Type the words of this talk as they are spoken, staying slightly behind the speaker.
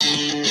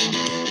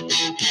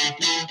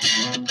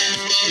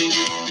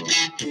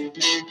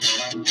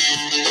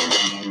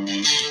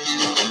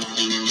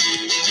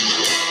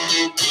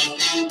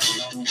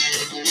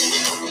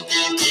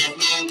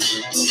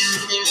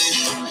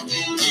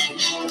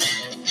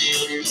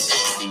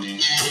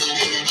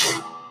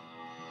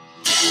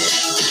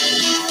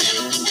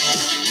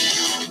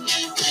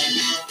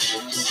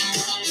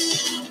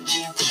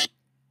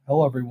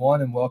Hello,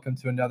 everyone, and welcome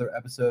to another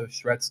episode of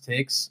Shred's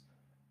Takes.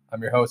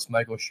 I'm your host,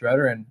 Michael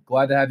Shredder, and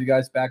glad to have you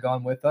guys back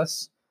on with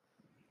us.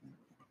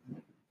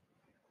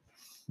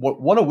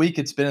 What a week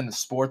it's been in the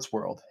sports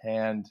world,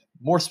 and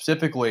more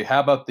specifically, how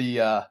about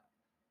the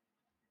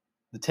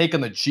take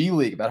on the G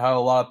League, about how a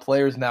lot of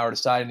players now are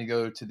deciding to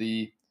go to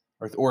the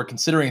or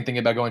considering thinking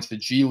about going to the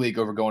G League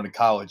over going to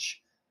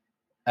college.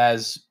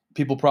 As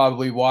people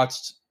probably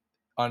watched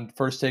on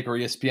First Take or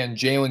ESPN,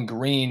 Jalen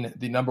Green,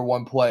 the number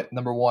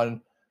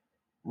one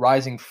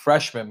rising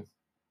freshman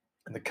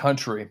in the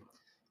country,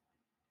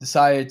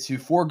 decided to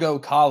forego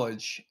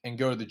college and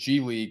go to the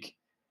G League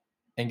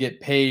and get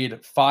paid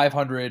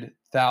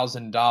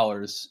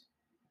 $500,000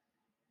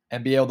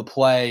 and be able to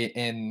play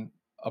in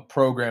a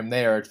program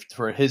there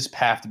for his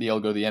path to be able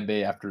to go to the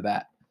NBA after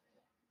that.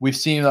 We've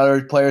seen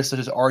other players such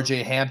as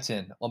RJ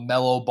Hampton,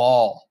 LaMelo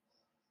Ball,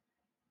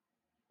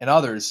 and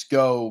others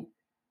go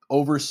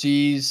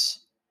overseas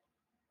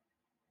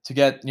to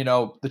get,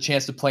 the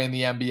chance to play in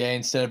the NBA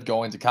instead of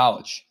going to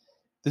college.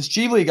 This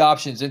G League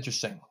option is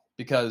interesting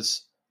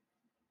because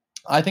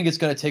I think it's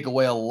going to take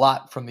away a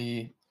lot from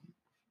the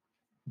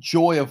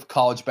joy of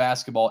college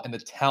basketball and the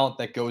talent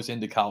that goes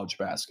into college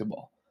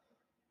basketball.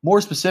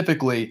 More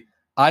specifically,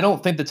 I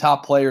don't think the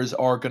top players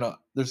there's not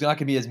going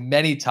to be as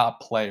many top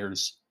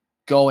players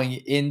going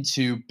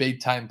into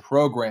big-time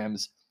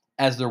programs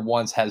as there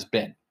once has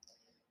been.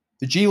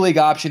 The G League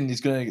option is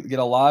going to get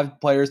a lot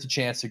of players the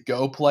chance to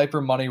go play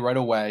for money right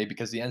away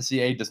because the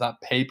NCAA does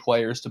not pay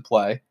players to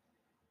play.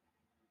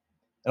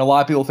 And a lot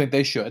of people think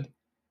they should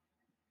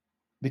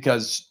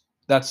because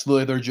that's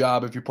really their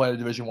job if you play at a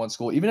Division I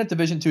school. Even at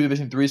Division II,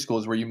 Division III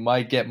schools where you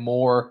might get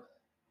more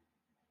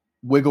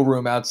wiggle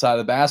room outside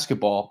of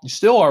basketball, you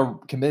still are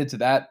committed to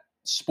that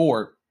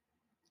sport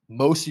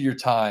most of your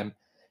time,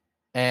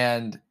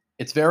 and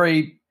it's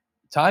very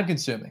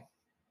time-consuming.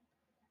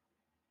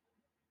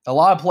 A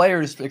lot of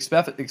players,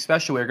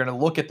 especially, are going to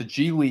look at the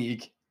G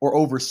League or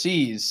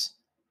overseas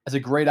as a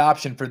great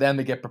option for them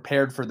to get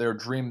prepared for their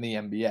dream in the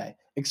NBA,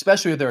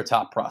 especially if they're a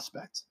top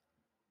prospect.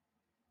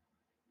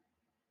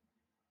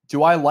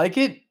 Do I like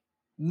it?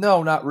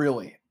 No, not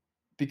really,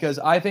 because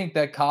I think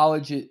that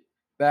college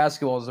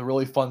basketball is a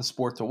really fun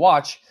sport to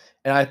watch,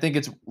 and I think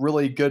it's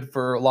really good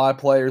for a lot of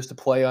players to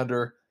play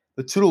under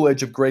the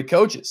tutelage of great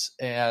coaches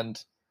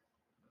and,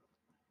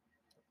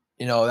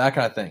 that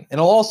kind of thing. And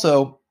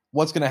also,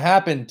 what's going to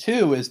happen,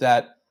 too, is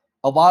that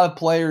a lot of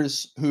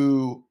players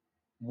who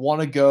want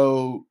to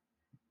go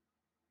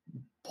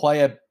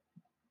play at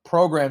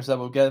programs that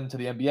will get them to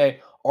the NBA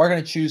are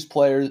going to choose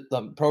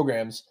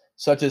programs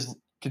such as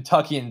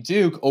Kentucky and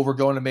Duke over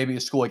going to maybe a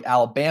school like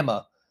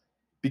Alabama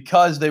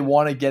because they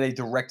want to get a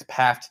direct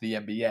path to the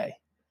NBA.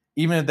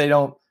 Even if they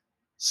don't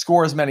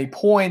score as many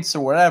points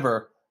or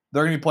whatever,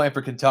 they're going to be playing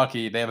for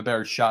Kentucky. They have a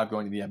better shot of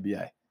going to the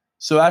NBA.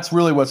 So that's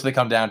really what's going to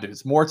come down to.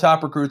 It's more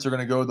top recruits are going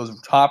to go to those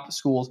top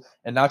schools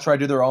and not try to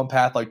do their own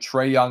path like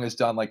Trae Young has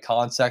done, like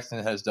Colin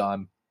Sexton has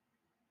done,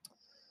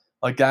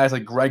 like guys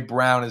like Greg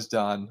Brown has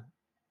done.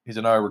 He's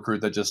another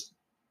recruit that just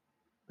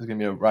is going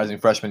to be a rising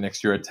freshman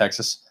next year at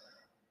Texas.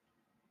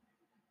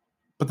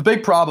 But the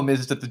big problem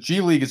is that the G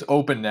League is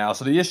open now.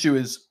 So the issue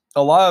is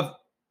a lot of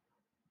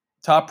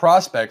top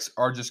prospects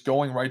are just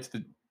going right to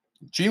the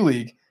G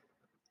League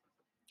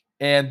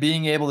and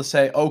being able to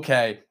say,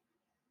 okay,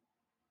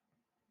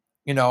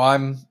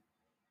 I'm going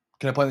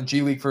to play in the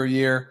G League for a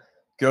year,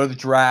 go to the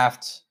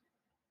draft,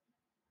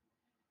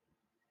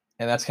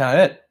 and that's kind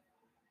of it.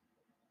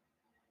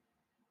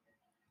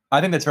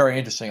 I think that's very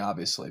interesting,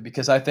 obviously,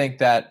 because I think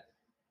that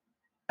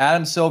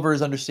Adam Silver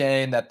is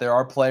understanding that there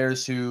are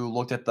players who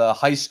looked at the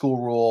high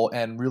school rule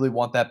and really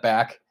want that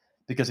back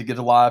because it gives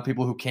a lot of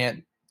people who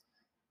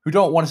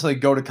don't want to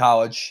go to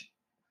college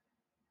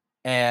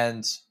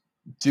and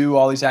do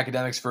all these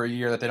academics for a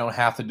year that they don't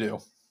have to do,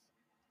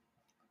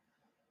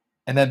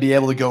 and then be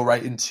able to go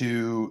right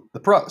into the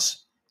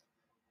pros.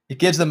 It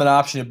gives them an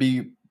option to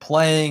be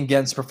playing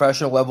against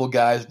professional level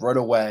guys right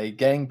away,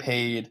 getting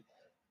paid,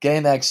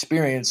 getting that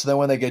experience, so that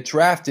when they get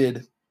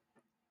drafted,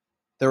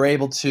 they're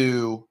able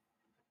to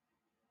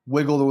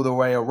wiggle their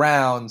way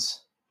around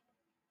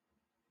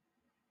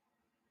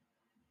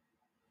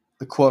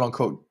the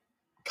quote-unquote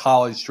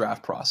college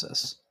draft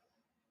process.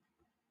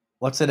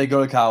 Let's say they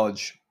go to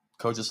college,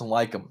 coach doesn't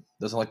like them,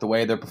 doesn't like the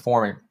way they're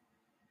performing,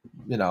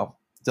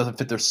 doesn't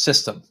fit their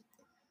system.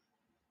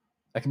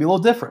 That can be a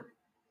little different.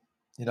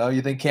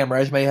 You think Cam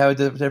Reddish may have a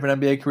different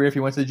NBA career if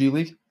he went to the G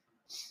League?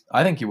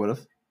 I think he would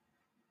have.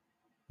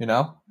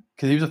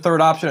 Because he was a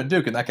third option at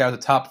Duke, and that guy was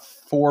a top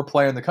 4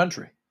 player in the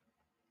country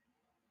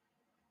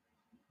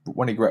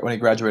when he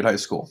graduated high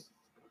school.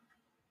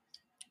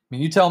 I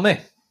mean, you tell me. I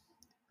think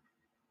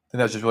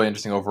that's just really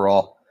interesting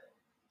overall.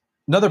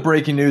 Another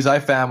breaking news I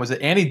found was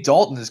that Andy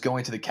Dalton is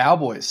going to the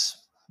Cowboys,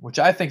 which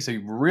I think is a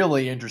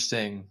really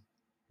interesting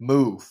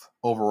move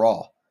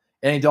overall.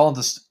 Andy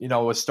Dalton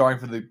was starting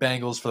for the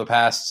Bengals for the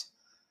past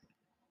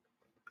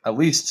at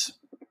least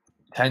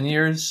 10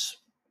 years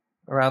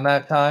around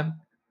that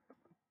time.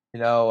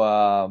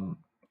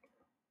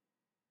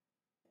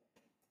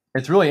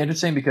 It's really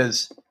interesting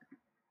because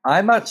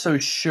I'm not so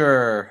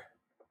sure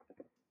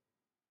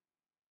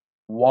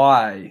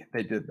why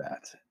they did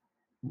that.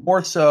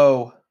 More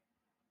so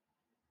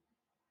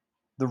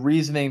the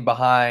reasoning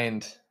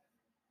behind,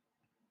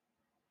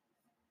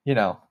 you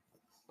know,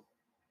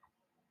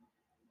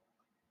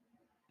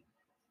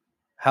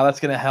 how that's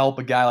going to help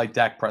a guy like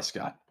Dak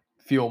Prescott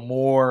feel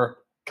more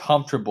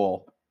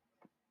comfortable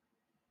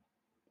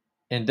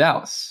in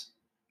Dallas.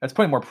 That's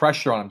putting more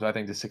pressure on him, I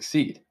think, to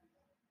succeed,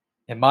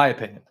 in my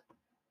opinion.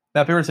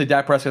 Now, if people were to say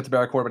Dak Prescott's a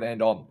better quarterback than Andy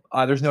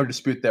Dalton, there's no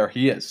dispute there.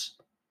 He is.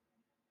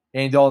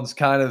 Andy Dalton's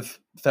kind of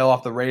fell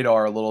off the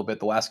radar a little bit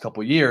the last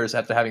couple of years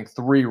after having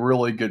 3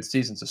 really good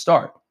seasons to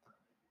start.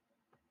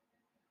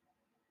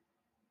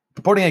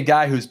 But putting a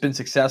guy who's been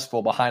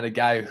successful behind a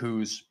guy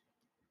who's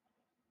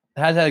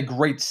has had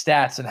great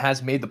stats and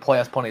has made the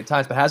playoffs plenty of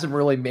times, but hasn't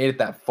really made it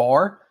that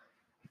far,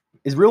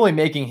 is really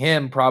making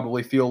him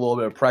probably feel a little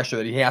bit of pressure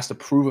that he has to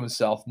prove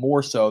himself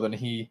more so than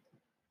he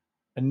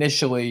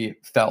initially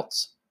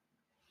felt.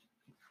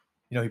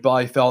 He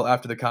probably felt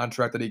after the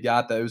contract that he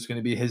got that it was going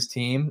to be his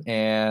team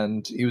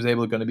and he was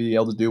going to be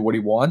able to do what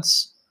he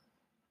wants.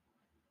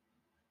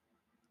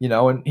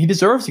 And he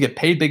deserves to get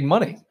paid big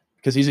money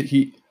because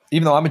he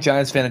even though I'm a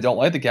Giants fan and don't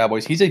like the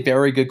Cowboys, he's a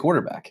very good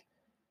quarterback.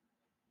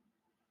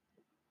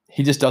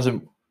 He just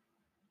doesn't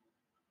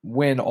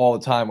win all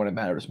the time when it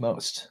matters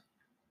most.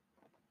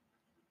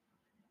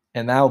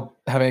 And now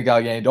having a guy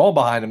like Andy Dalton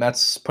behind him,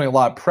 that's putting a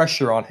lot of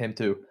pressure on him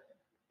to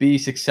be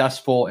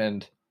successful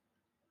and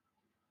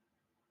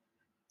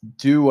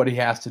do what he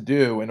has to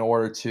do in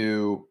order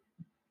to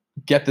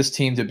get this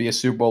team to be a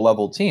Super Bowl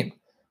level team.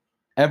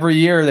 Every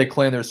year they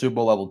claim they're a Super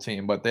Bowl level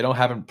team, but they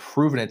haven't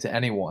proven it to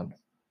anyone.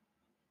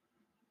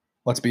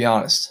 Let's be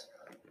honest.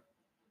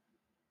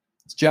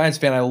 As a Giants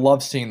fan, I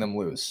love seeing them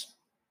lose.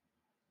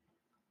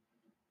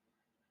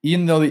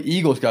 Even though the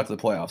Eagles got to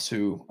the playoffs,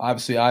 who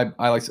obviously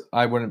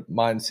I wouldn't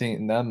mind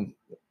seeing them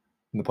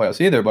in the playoffs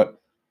either, but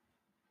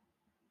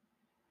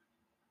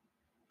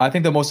I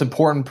think the most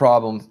important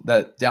problem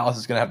that Dallas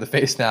is going to have to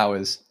face now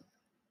is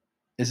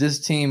this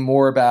team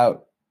more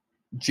about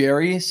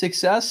Jerry's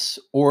success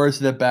or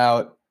is it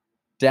about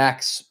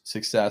Dak's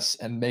success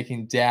and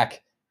making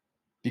Dak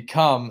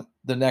become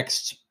the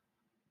next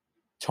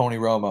Tony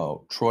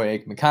Romo, Troy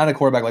Aikman, kind of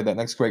quarterback like that,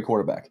 next great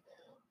quarterback?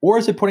 Or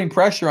is it putting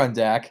pressure on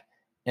Dak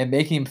and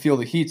making him feel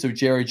the heat so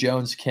Jerry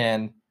Jones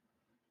can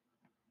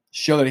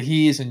show that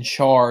he's in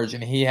charge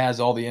and he has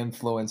all the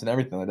influence and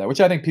everything like that, which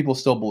I think people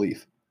still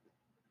believe.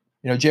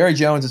 Jerry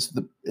Jones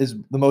is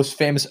the most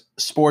famous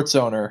sports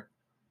owner,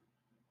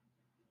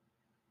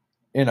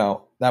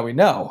 that we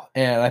know.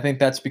 And I think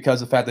that's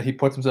because of the fact that he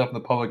puts himself in the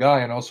public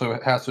eye and also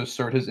has to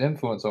assert his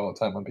influence all the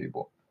time on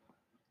people.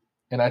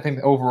 And I think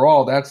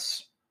overall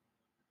that's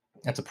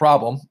a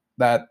problem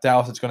that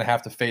Dallas is going to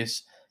have to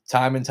face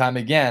time and time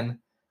again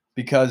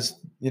because,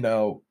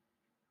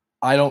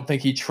 I don't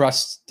think he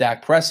trusts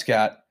Dak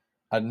Prescott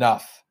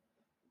enough.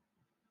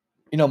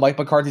 Mike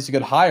McCarthy's a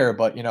good hire,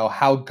 but,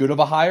 how good of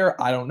a hire,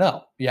 I don't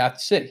know. You have to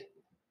see.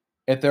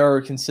 If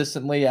they're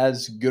consistently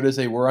as good as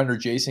they were under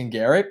Jason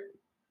Garrett,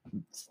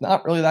 it's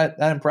not really that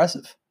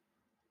impressive.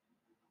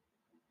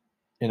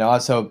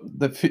 So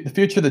the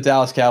future of the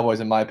Dallas Cowboys,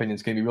 in my opinion,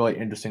 is going to be really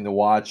interesting to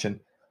watch. And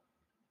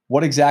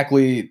what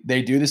exactly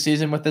they do this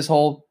season with this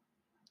whole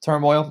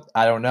turmoil,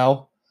 I don't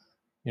know.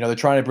 They're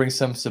trying to bring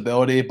some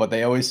stability, but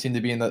they always seem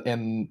to be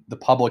in the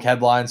public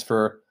headlines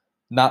for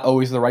not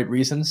always the right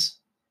reasons.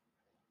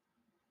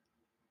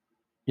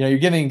 You're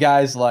giving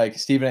guys like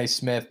Stephen A.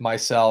 Smith,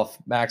 myself,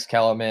 Max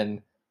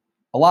Kellerman,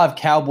 a lot of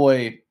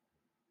Cowboy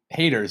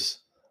haters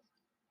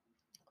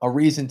a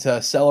reason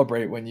to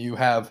celebrate when you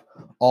have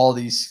all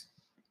these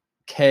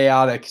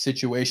chaotic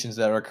situations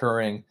that are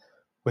occurring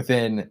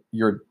within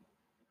your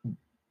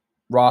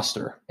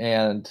roster.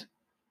 And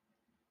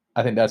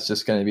I think that's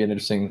just going to be an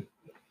interesting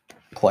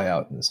play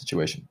out in the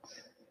situation.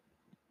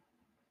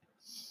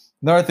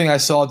 Another thing I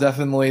saw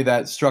definitely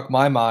that struck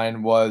my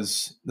mind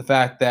was the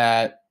fact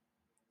that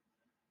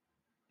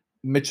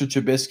Mitchell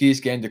Trubisky is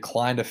getting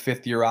declined a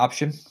 5th-year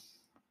option,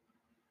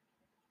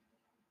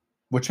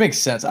 which makes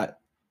sense.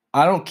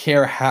 I don't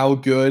care how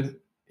good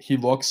he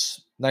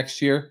looks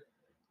next year.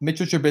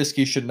 Mitchell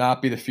Trubisky should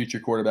not be the future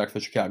quarterback for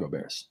the Chicago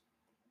Bears.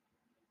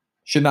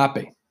 Should not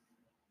be.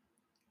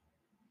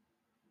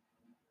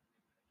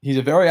 He's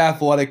a very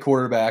athletic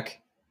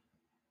quarterback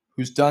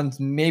who's done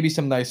maybe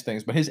some nice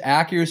things, but his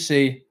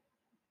accuracy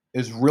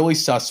is really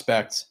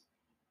suspect.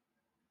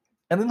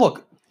 And then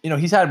look, we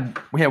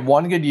had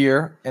one good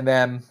year, and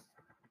then,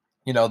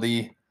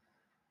 the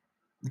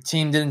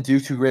team didn't do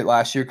too great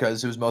last year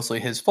because it was mostly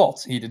his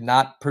fault. He did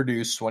not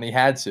produce when he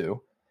had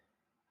to.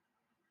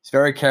 He's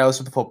very careless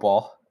with the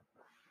football.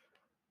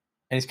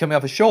 And he's coming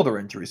off a shoulder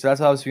injury. So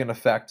that's obviously going to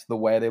affect the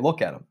way they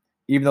look at him.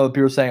 Even though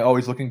people are saying, oh,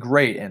 he's looking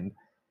great and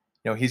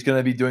he's going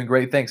to be doing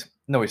great things.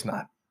 No, he's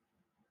not.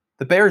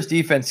 The Bears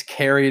defense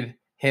carried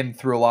him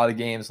through a lot of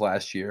games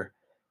last year.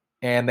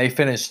 And they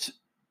finished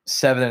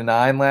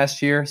 7-9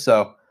 last year.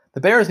 So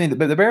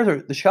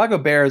the Chicago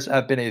Bears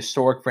have been a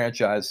historic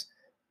franchise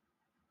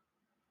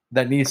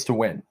that needs to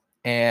win.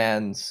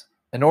 And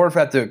In order for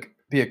that to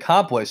be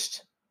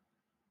accomplished,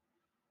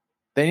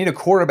 they need a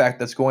quarterback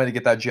that's going to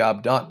get that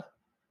job done.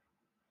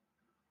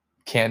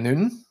 Cam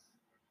Newton?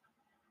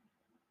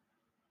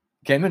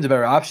 Cam Newton's a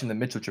better option than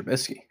Mitchell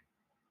Trubisky.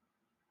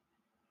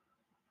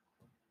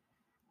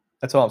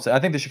 That's all I'm saying. I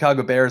think the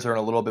Chicago Bears are in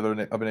a little bit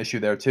of an issue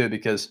there too,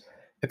 because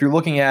if you're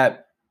looking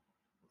at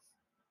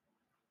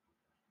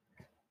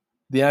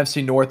the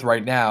NFC North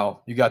right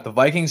now, you got the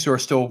Vikings, who are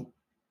still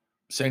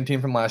same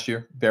team from last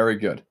year, very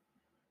good.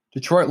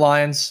 Detroit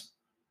Lions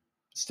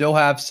still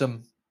have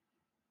some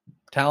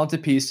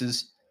talented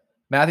pieces.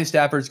 Matthew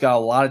Stafford's got a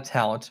lot of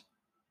talent.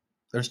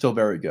 They're still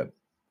very good,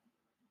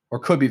 or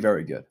could be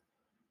very good.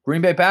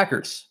 Green Bay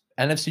Packers,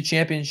 NFC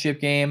Championship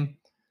game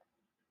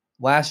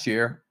last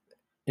year.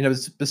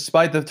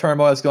 Despite the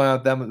turmoil that's going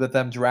on with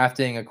them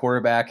drafting a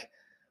quarterback,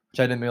 which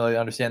I didn't really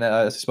understand that.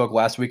 I spoke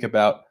last week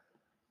about.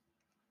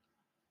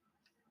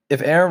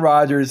 If Aaron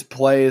Rodgers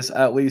plays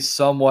at least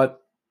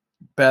somewhat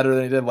better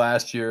than he did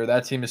last year,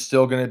 that team is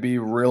still going to be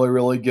really,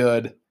 really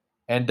good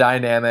and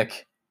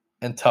dynamic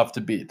and tough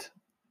to beat.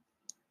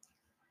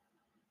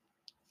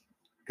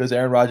 Because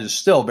Aaron Rodgers is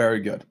still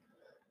very good.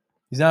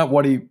 He's not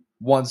what he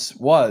once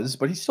was,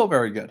 but he's still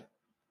very good.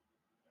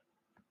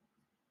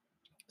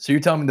 So you're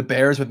telling me the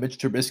Bears with Mitch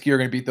Trubisky are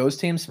going to beat those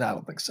teams? No, I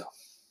don't think so.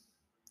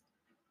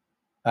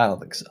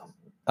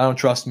 I don't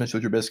trust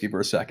Mitchell Trubisky for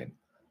a second.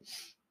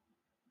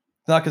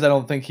 It's not because I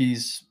don't think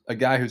he's a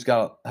guy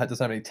doesn't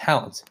have any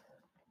talent.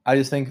 I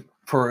just think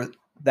for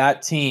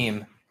that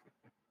team,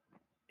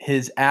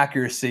 his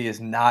accuracy is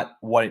not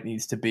what it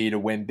needs to be to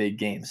win big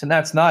games. And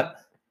that's not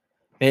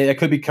 – it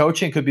could be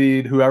coaching, it could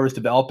be whoever's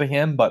developing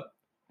him, but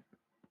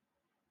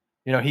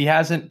he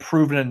hasn't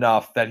proven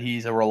enough that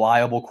he's a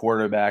reliable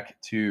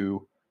quarterback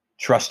to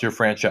trust your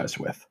franchise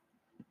with.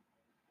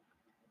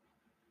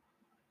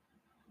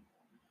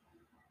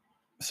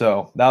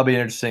 So that'll be an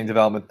interesting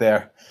development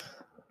there.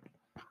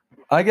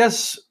 I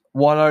guess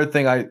one other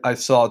thing I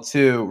saw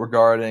too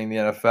regarding the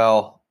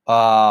NFL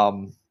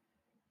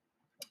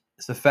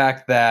is the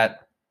fact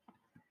that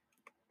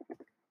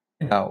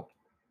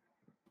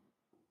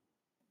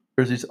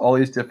there's all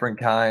these different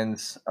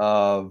kinds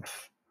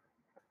of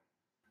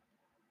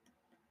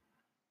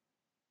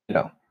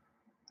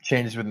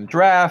changes within the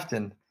draft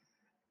and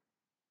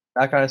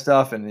that kind of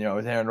stuff, and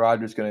is Aaron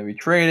Rodgers going to be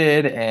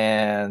traded,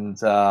 and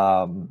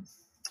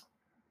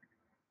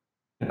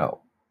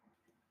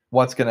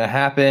what's going to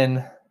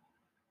happen.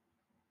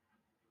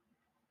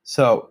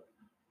 So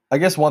I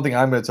guess one thing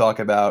I'm going to talk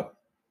about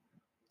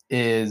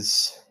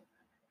is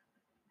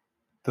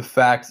the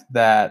fact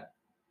that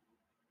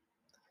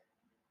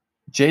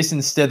Jason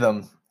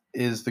Stidham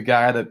is the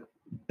guy that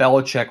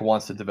Belichick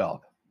wants to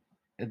develop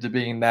into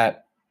being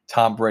that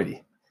Tom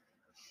Brady.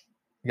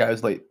 The guy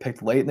was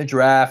picked late in the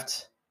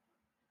draft.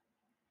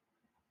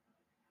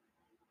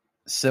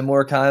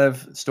 Similar kind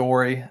of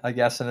story, I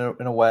guess, in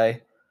a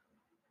way.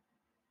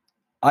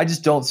 I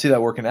just don't see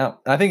that working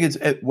out. I think it's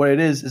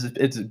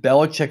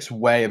Belichick's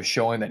way of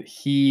showing that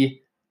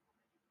he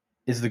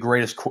is the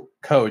greatest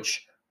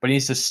coach, but he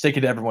needs to stick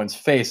it to everyone's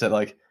face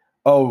that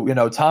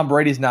Tom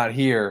Brady's not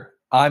here.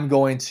 I'm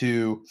going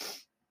to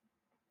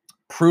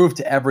prove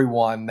to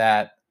everyone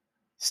that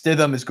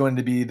Stidham is going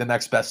to be the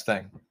next best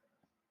thing.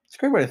 It's a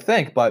great way to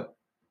think, but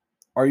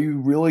are you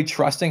really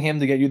trusting him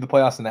to get you the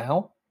playoffs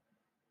now?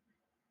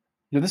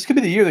 This could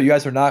be the year that you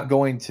guys are not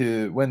going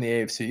to win the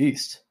AFC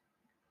East.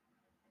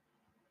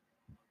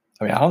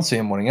 I mean, I don't see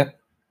him winning it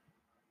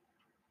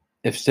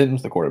if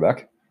Stidham's the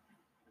quarterback.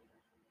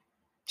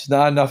 It's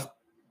not enough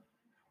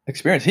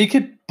experience. He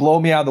could blow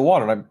me out of the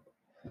water,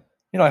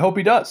 and I hope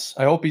he does.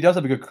 I hope he does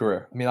have a good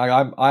career. I mean,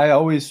 I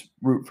always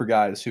root for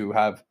guys who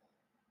have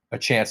a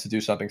chance to do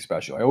something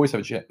special. I always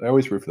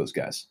root for those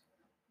guys.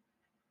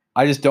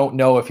 I just don't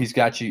know if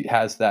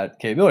has that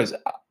capabilities.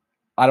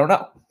 I don't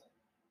know.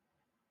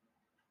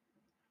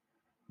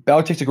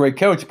 Belichick's a great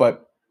coach,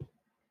 but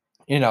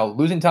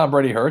losing Tom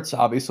Brady hurts,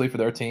 obviously, for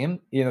their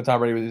team. Tom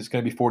Brady is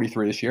going to be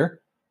 43 this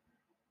year.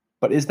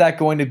 But is that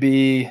going to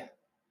be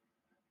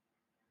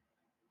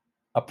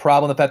a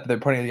problem, the fact that they're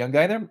putting a young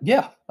guy in there?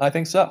 Yeah, I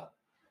think so.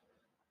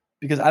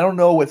 Because I don't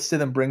know what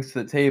Stidham brings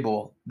to the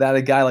table that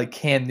a guy like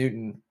Cam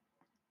Newton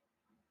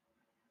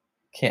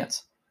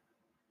can't.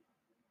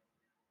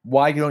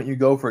 Why don't you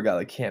go for a guy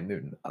like Cam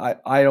Newton?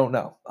 I don't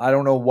know. I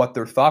don't know what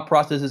their thought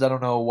process is. I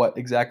don't know what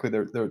exactly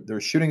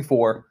they're shooting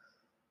for.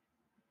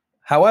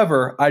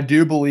 However, I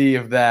do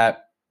believe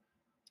that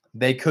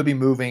they could be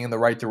moving in the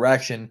right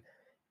direction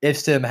if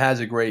Stidham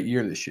has a great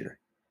year this year.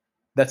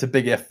 That's a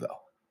big if, though.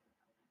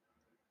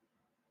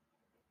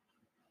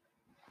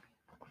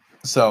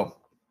 So,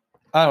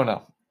 I don't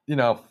know.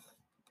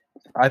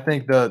 I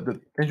think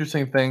the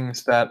interesting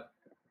things that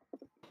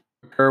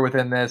occur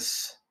within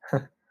this,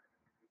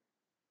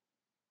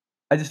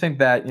 I just think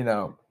that,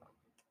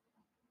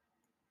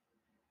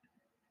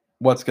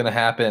 what's going to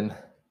happen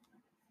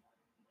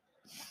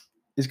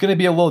is going to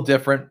be a little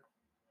different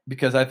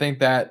because I think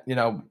that,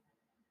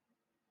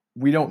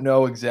 we don't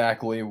know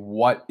exactly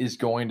what is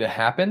going to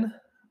happen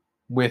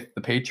with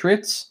the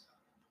Patriots.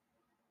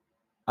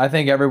 I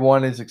think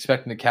everyone is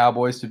expecting the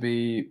Cowboys to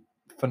be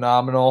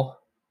phenomenal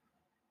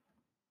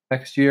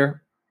next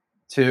year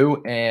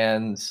too,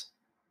 and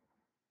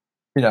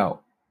you know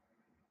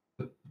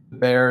the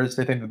Bears.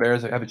 They think the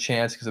Bears have a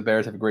chance because the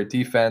Bears have a great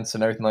defense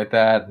and everything like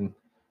that, and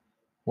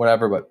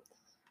whatever. But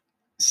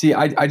see,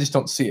 I just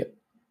don't see it.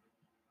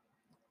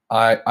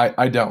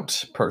 I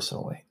don't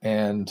personally,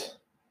 and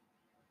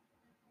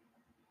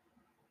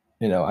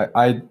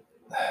I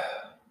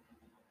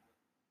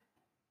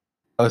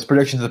those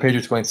predictions of the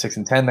Patriots going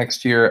 6-10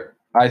 next year.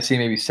 I see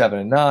maybe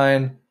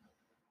 7-9.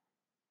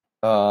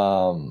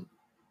 Um,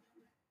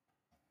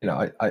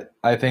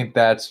 I think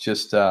that's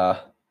just you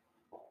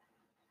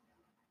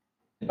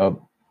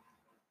know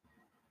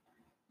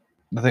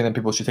the thing that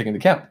people should take into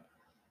account.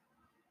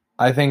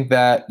 I think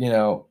that you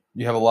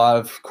have a lot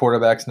of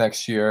quarterbacks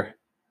next year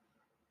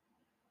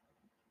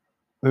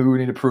who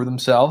need to prove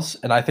themselves,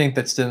 and I think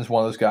that Stin's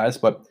one of those guys.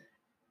 But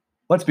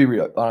let's be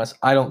real, honest.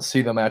 I don't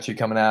see them actually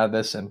coming out of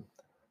this, and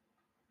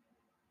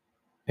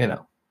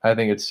I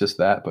think it's just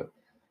that. But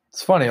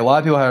it's funny. A lot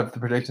of people have the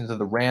predictions of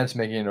the Rams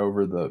making it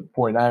over the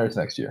 49ers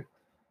next year.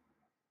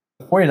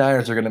 The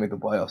 49ers are going to make the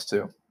playoffs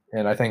too,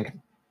 and I think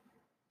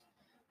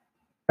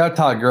without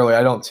Todd Gurley,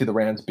 I don't see the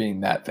Rams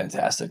being that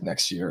fantastic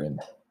next year, and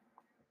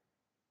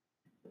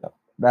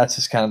that's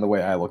just kind of the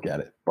way I look at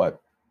it.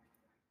 But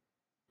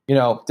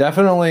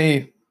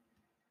definitely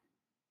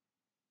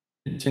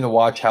interesting to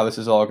watch how this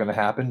is all going to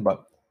happen.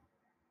 But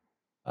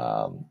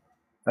I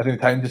think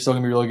the Titans are still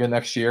going to be really good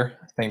next year.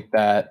 I think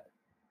that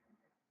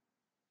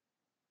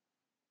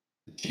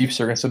the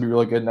Chiefs are going to still be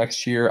really good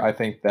next year. I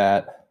think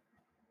that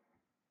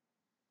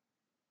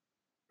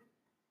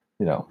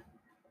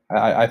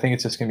I think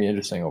it's just going to be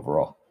interesting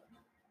overall.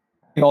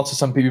 I think also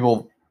some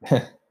people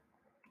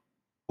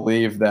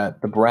believe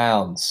that the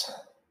Browns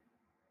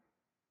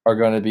are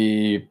going to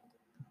be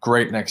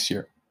great next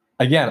year.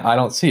 Again, I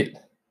don't see it.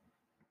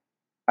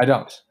 I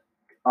don't.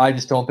 I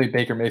just don't think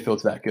Baker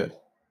Mayfield's that good.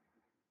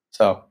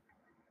 So,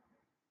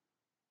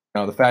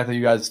 the fact that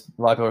you guys,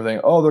 a lot of people are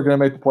thinking, oh, they're going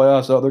to make the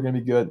playoffs, oh, they're going to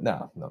be good.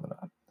 No, they're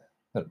not.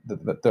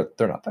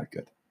 They're not that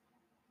good.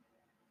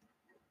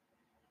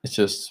 It's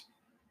just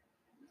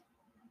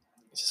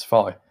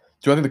folly.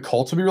 Do I think the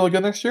Colts will be really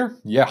good next year?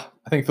 Yeah.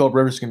 I think Philip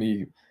Rivers is going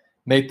to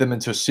make them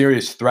into a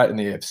serious threat in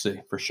the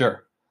AFC for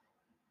sure.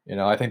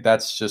 I think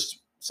that's just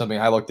something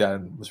I looked at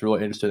and was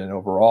really interested in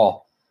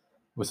overall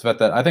was the fact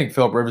that I think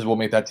Philip Rivers will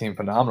make that team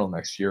phenomenal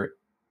next year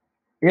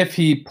if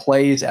he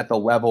plays at the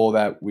level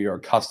that we are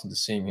accustomed to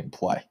seeing him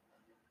play.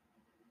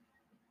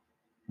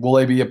 Will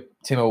they be a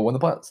team that will win the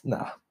playoffs?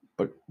 Nah.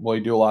 But will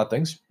he do a lot of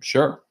things?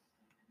 Sure.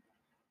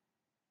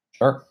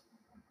 Sure.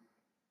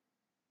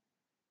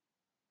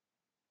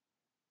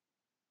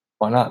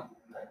 Why not?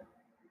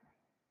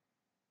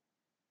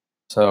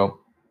 So,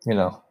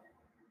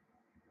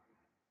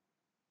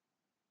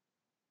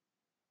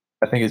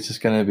 I think it's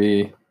just going to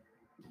be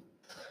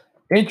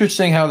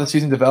interesting how the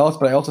season develops,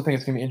 but I also think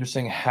it's going to be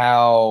interesting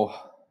how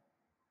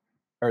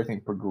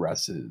everything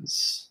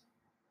progresses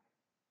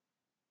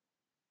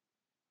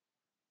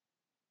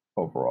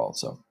overall.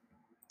 So,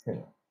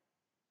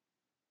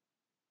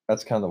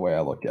 that's kind of the way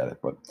I look at it.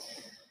 But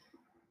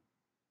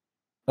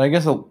I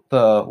guess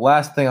the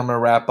last thing I'm going to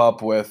wrap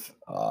up with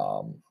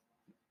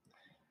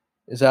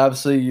is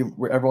obviously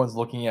everyone's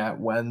looking at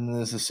when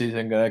is the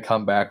season going to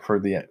come back for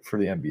the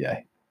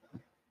NBA.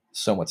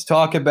 So much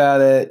talk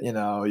about it. You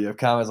have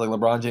comments like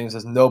LeBron James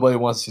says nobody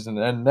wants the season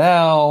to end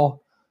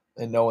now,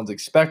 and no one's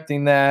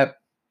expecting that.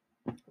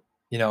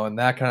 And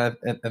that kind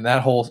of and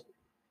that whole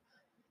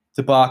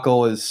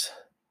debacle is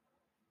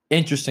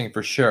interesting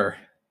for sure.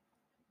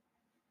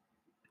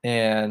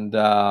 And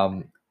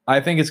I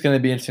think it's going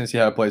to be interesting to see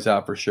how it plays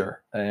out for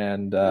sure.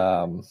 And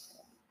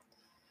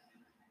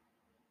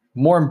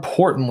more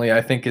importantly,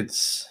 I think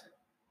it's,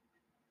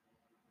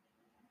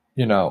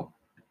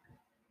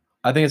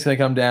 I think it's going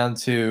to come down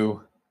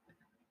to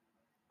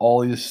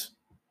all these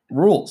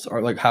rules,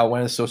 or like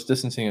when is social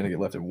distancing going to get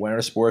lifted? When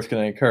are sports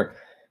going to occur?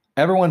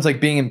 Everyone's like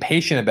being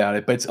impatient about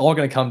it, but it's all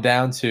going to come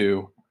down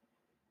to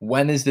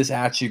when is this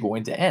actually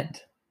going to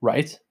end,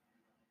 right?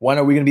 When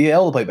are we going to be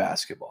able to play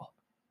basketball?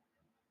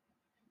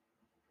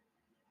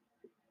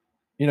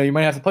 You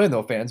might have to play with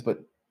no fans, but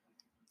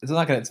it's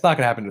not going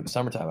to happen in the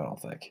summertime, I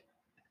don't think.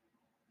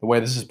 The way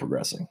this is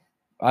progressing,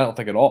 I don't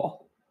think at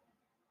all.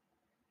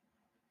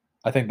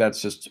 I think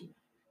that's just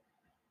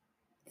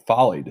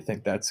folly to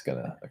think that's going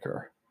to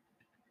occur.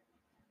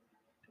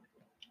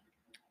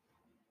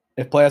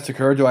 If playoffs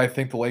occur, do I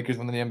think the Lakers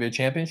win the NBA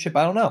championship?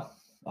 I don't know.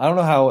 I don't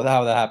know how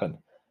that happened.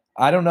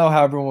 I don't know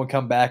how everyone would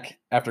come back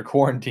after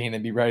quarantine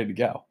and be ready to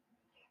go.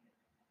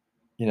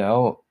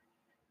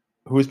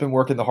 Who's been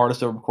working the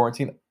hardest over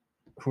quarantine?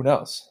 Who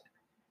knows?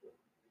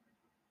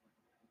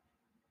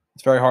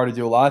 It's very hard to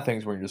do a lot of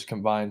things when you're just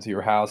confined to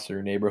your house or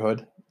your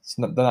neighborhood. It's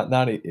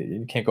not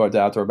you can't go out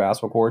to outdoor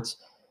basketball courts.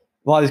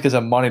 A lot of these kids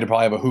have money to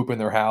probably have a hoop in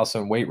their house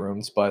and weight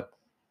rooms, but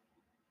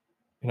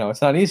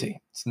it's not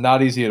easy. It's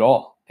not easy at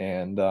all.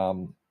 And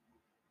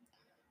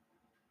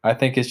I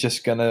think it's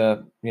just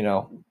gonna,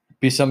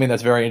 be something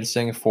that's very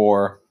interesting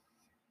for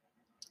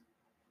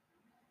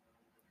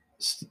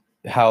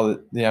how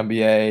the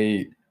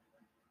NBA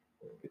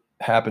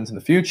happens in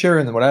the future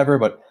and then whatever.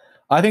 But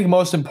I think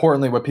most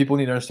importantly, what people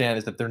need to understand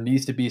is that there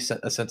needs to be a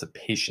sense of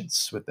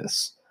patience with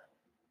this.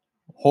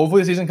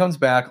 Hopefully the season comes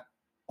back.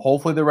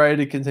 Hopefully they're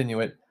ready to continue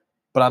it.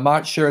 But I'm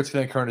not sure it's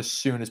going to occur as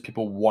soon as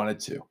people want it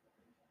to.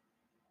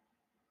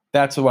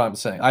 That's what I'm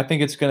saying. I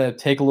think it's going to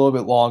take a little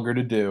bit longer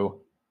to do.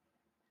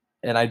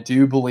 And I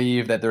do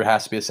believe that there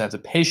has to be a sense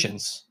of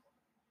patience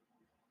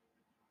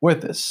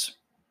with this.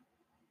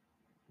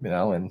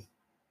 And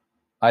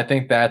I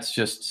think that's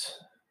just,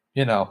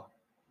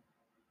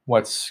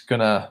 what's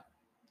going to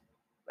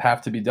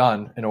have to be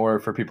done in order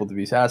for people to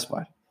be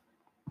satisfied.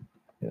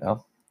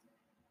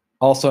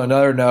 Also,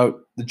 another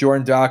note, the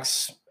Jordan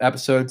Docs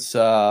episodes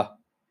 5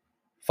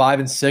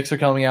 and 6 are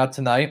coming out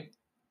tonight.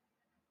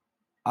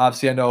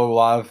 Obviously, I know a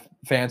lot of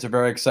fans are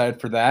very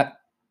excited for that.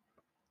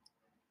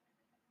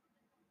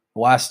 The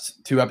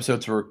last 2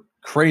 episodes were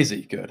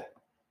crazy good.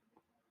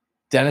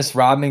 Dennis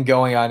Rodman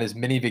going on his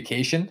mini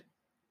vacation.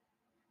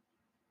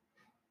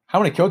 How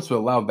many coaches would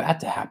allow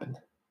that to happen?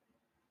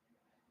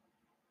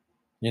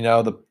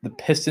 The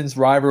Pistons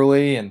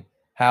rivalry and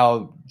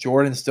how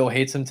Jordan still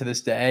hates him to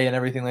this day and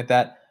everything like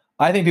that.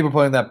 I think people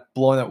are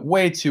blowing that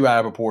way too out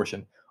of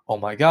proportion. Oh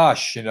my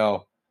gosh,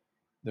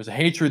 there's a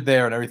hatred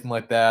there and everything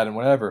like that and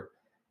whatever.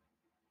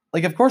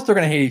 Like, of course they're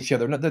going to hate each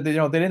other. They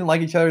didn't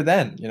like each other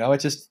then.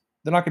 It's just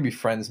they're not going to be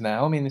friends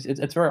now. I mean,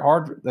 it's very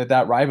hard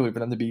that rivalry for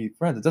them to be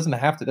friends. It doesn't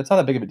have to. That's not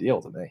that big of a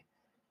deal to me.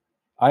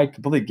 I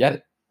completely get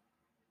it.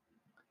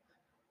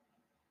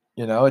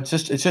 It's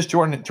just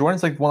Jordan.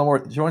 Jordan's like one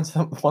of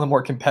the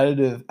more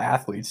competitive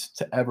athletes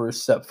to ever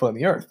step foot on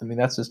the earth. I mean,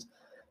 that's just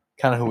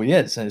kind of who he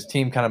is, and his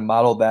team kind of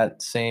modeled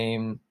that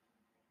same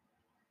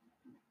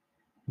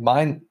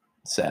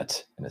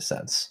mindset in a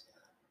sense,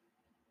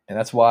 and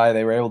that's why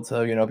they were able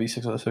to be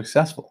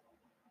successful.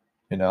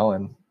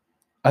 And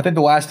I think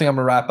the last thing I'm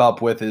gonna wrap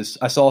up with is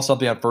I saw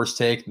something on First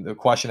Take. The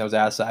question that was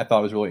asked that I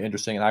thought was really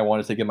interesting, and I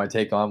wanted to give my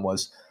take on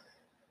was,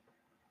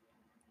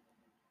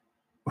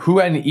 who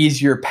had an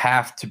easier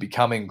path to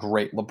becoming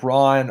great,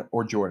 LeBron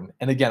or Jordan?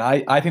 And again,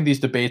 I think these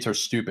debates are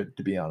stupid,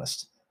 to be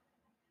honest.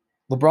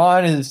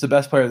 LeBron is the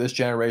best player of this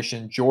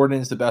generation. Jordan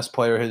is the best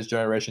player of his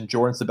generation.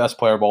 Jordan's the best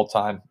player of all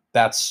time.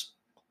 That's,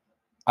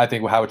 I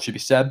think, how it should be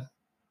said.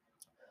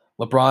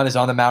 LeBron is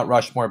on the Mount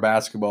Rushmore of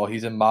basketball.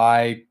 He's in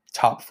my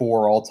top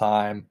 4 all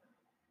time.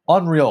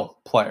 Unreal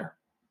player.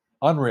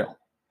 Unreal.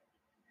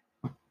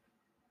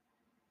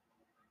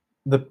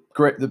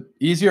 The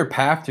easier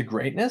path to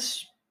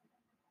greatness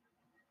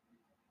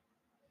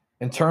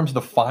in terms of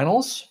the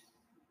finals,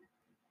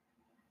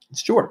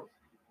 it's Jordan.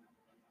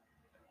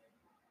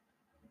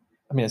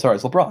 I mean, it's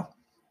LeBron.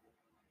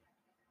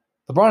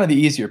 LeBron had the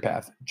easier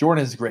path.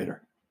 Jordan is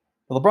greater.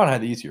 But LeBron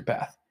had the easier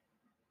path.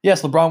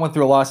 Yes, LeBron went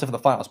through a lot of stuff in the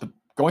finals, but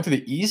going through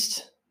the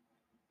East?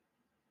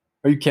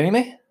 Are you kidding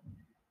me?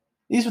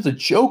 The East was a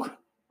joke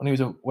when he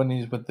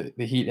was with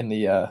the Heat and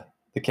the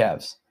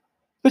Cavs.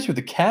 Especially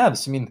with the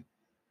Cavs. I mean,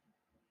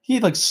 he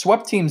had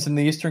swept teams in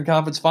the Eastern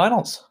Conference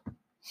Finals.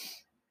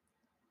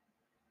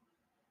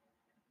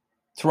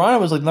 Toronto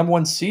was number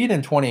 1 seed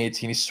in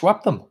 2018. He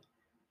swept them.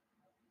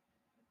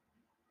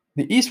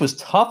 The East was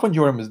tough when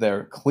Jordan was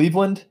there.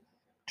 Cleveland,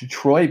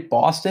 Detroit,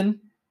 Boston,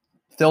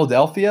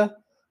 Philadelphia,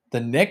 the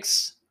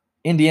Knicks,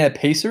 Indiana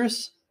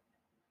Pacers.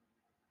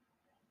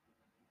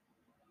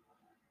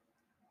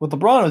 With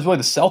LeBron, it was really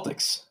the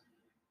Celtics.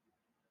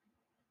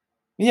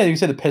 Yeah, you can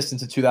say the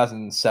Pistons in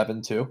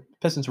 2007 too. The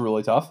Pistons were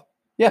really tough.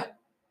 Yeah.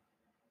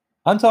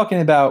 I'm talking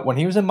about when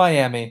he was in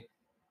Miami,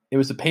 it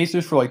was the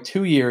Pacers for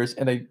 2 years,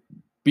 and they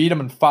beat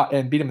him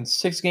in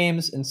 6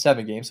 games and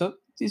 7 games. So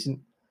decent.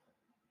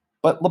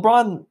 But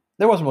LeBron,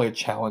 there wasn't really a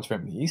challenge for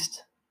him in the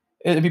East.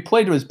 If he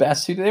played to his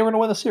best, they were going to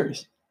win the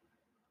series.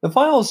 The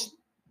finals,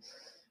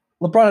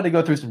 LeBron had to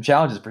go through some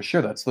challenges for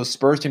sure. Those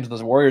Spurs teams and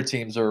those Warrior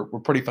teams were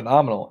pretty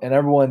phenomenal. And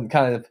everyone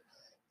kind of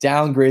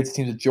downgrades the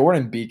teams that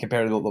Jordan beat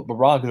compared to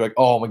LeBron because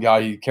oh my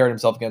God, he carried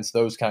himself against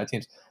those kind of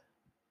teams.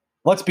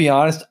 Let's be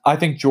honest. I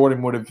think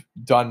Jordan would have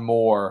done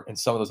more in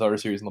some of those other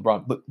series than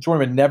LeBron.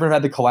 Jordan would never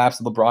had the collapse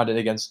that LeBron did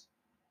against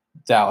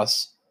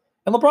Dallas.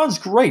 And LeBron's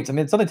great. I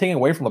mean, it's nothing taking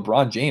away from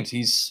LeBron James.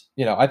 He's,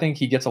 I think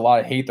he gets a lot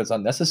of hate that's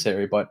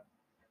unnecessary, but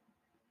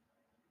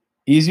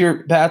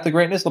easier path to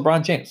greatness,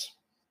 LeBron James.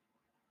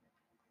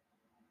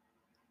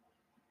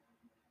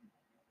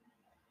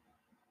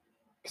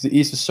 Because the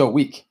East is so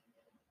weak.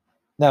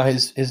 Now,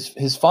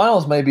 his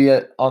finals may be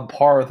on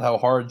par with how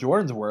hard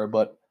Jordan's were,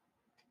 but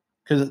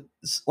because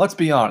let's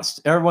be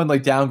honest, everyone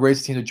downgrades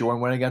the team that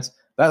Jordan went against.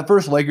 That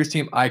first Lakers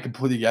team, I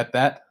completely get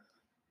that.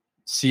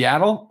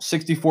 Seattle,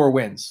 64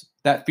 wins.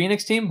 That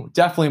Phoenix team,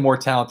 definitely more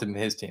talented than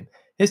his team.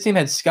 His team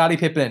had Scottie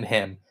Pippen and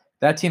him.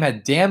 That team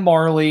had Dan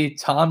Marley,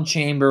 Tom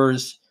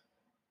Chambers,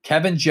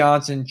 Kevin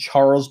Johnson,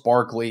 Charles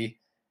Barkley,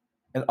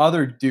 and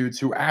other dudes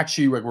who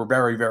actually were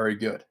very, very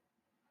good.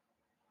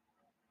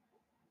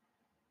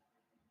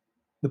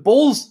 The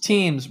Bulls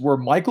teams were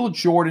Michael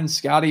Jordan,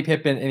 Scottie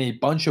Pippen, and a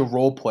bunch of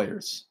role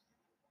players.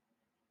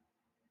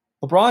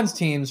 LeBron's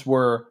teams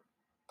were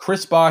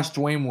Chris Bosh,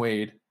 Dwayne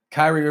Wade,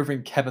 Kyrie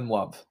Irving, Kevin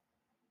Love.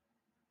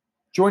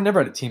 Jordan never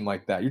had a team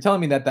like that. You're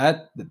telling me that I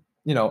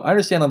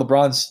understand that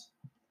LeBron's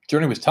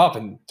journey was tough,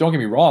 and don't get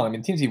me wrong. I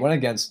mean, teams he went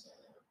against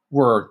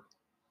were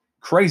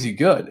crazy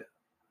good.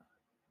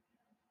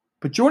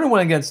 But Jordan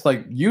went against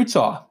like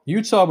Utah.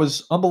 Utah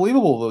was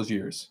unbelievable those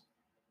years.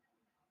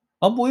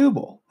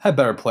 Unbelievable. Had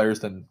better players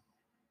than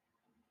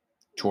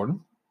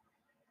Jordan.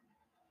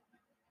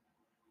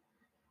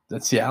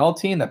 That Seattle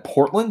team, that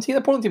Portland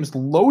team is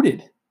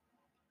loaded.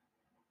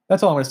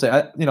 That's all I'm going to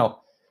say.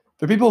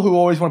 For people who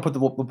always want to put the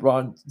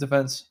LeBron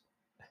defense,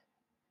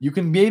 you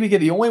can maybe get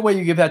the only way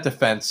you give that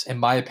defense, in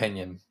my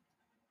opinion,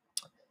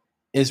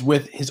 is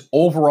with his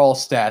overall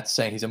stats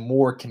saying he's a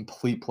more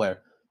complete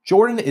player.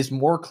 Jordan is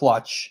more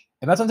clutch,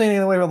 and that's something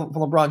in the way from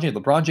LeBron James.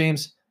 LeBron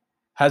James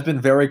has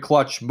been very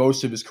clutch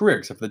most of his career,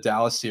 except for the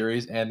Dallas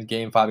series and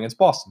Game 5 against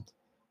Boston.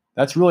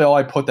 That's really all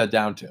I put that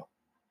down to.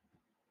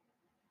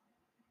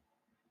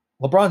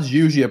 LeBron's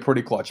usually a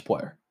pretty clutch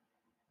player,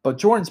 but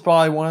Jordan's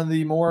probably one of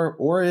the more,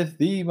 or if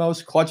the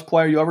most clutch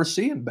player you ever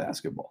see in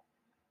basketball.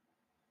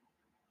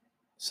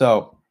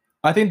 So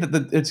I think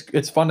that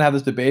it's fun to have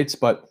those debates,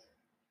 but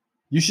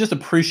you should just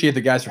appreciate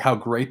the guys for how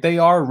great they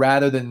are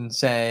rather than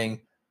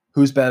saying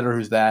who's better,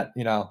 who's that,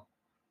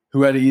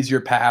 who had an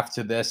easier path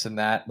to this and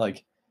that.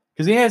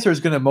 Because the answer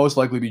is going to most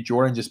likely be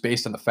Jordan just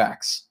based on the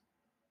facts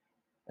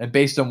and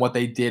based on what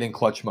they did in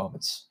clutch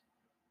moments.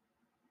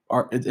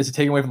 Is it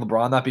taking away from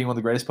LeBron not being one of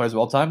the greatest players of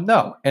all time?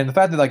 No. And the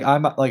fact that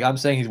I'm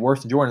saying he's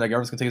worse than Jordan,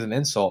 everyone's going to take it as an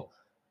insult.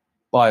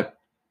 But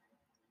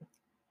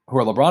who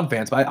are LeBron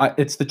fans, but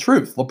it's the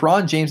truth.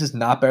 LeBron James is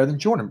not better than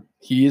Jordan.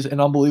 He is an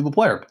unbelievable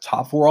player,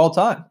 top 4 all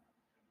time.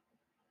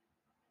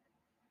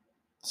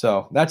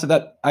 So that's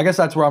that. I guess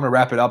that's where I'm going to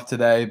wrap it up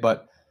today.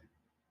 But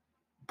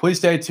please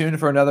stay tuned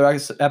for another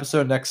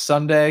episode next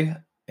Sunday,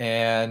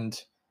 and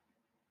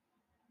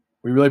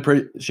we really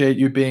appreciate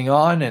you being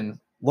on, and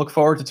look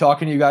forward to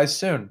talking to you guys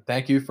soon.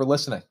 Thank you for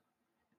listening.